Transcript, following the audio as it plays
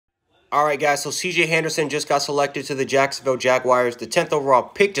All right, guys, so C.J Henderson just got selected to the Jacksonville Jaguars. The 10th overall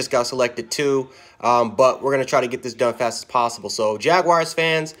pick just got selected too, but we're going to try to get this done fast as possible. So, Jaguars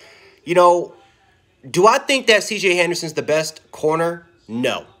fans, you know, do I think that C.J Henderson's the best corner?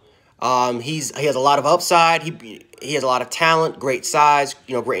 No. He has a lot of upside. He has a lot of talent, great size,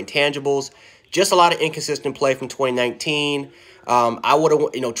 great intangibles. Just a lot of inconsistent play from 2019. I would have,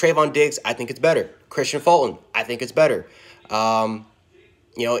 Trayvon Diggs, I think it's better. Christian Fulton, I think it's better.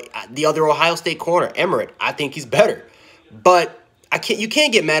 The other Ohio State corner, Emmerich, I think he's better. But you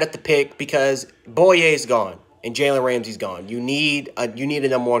can't get mad at the pick because Boye's gone and Jalen Ramsey's gone. You need a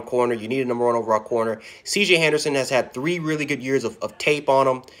number one corner. You need a number one overall corner. C.J Henderson has had 3 really good years of tape on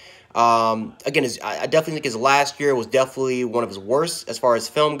him. Again, I definitely think his last year was definitely one of his worst as far as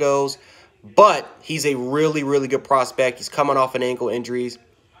film goes. But he's a really, really good prospect. He's coming off an ankle injuries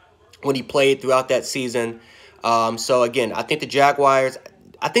when he played throughout that season. So, again, I think the Jaguars,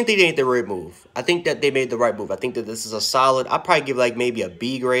 I think they made the right move. I think that they made the right move. I think that this is a solid, I'd probably give like maybe a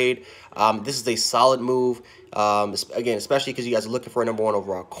B grade. This is a solid move. Again, especially because you guys are looking for a number one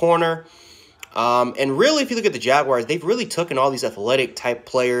overall corner. And really, if you look at the Jaguars, they've really taken all these athletic type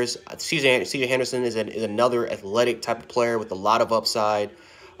players. C.J Henderson is another athletic type of player with a lot of upside.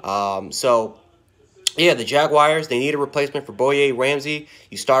 So, yeah, the Jaguars, they need a replacement for Boye Ramsey.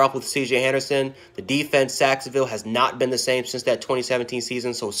 You start off with C.J. Henderson. The defense, Jacksonville, has not been the same since that 2017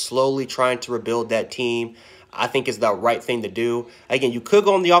 season, so slowly trying to rebuild that team, I think, is the right thing to do. Again, you could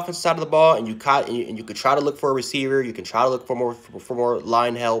go on the offensive side of the ball, and you could try to look for a receiver. You can try to look for more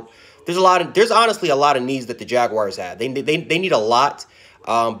line help. There's honestly a lot of needs that the Jaguars have. They need a lot,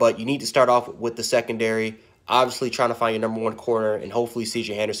 but you need to start off with the secondary. Obviously, trying to find your number one corner, and hopefully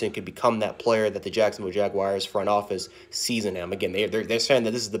C.J. Henderson can become that player that the Jacksonville Jaguars front office sees in him. Again, they're saying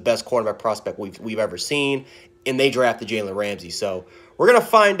that this is the best cornerback prospect we've ever seen, and they drafted Jalen Ramsey. So we're going to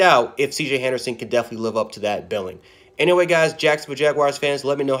find out if C.J. Henderson can definitely live up to that billing. Anyway, guys, Jacksonville Jaguars fans,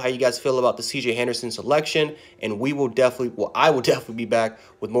 let me know how you guys feel about the C.J. Henderson selection, and I will definitely be back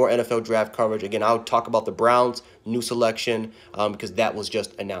with more NFL draft coverage. Again, I'll talk about the Browns' new selection because that was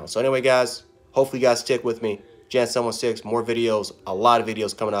just announced. So anyway, guys, hopefully you guys stick with me. Jan716, more videos, a lot of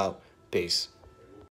videos coming out. Peace.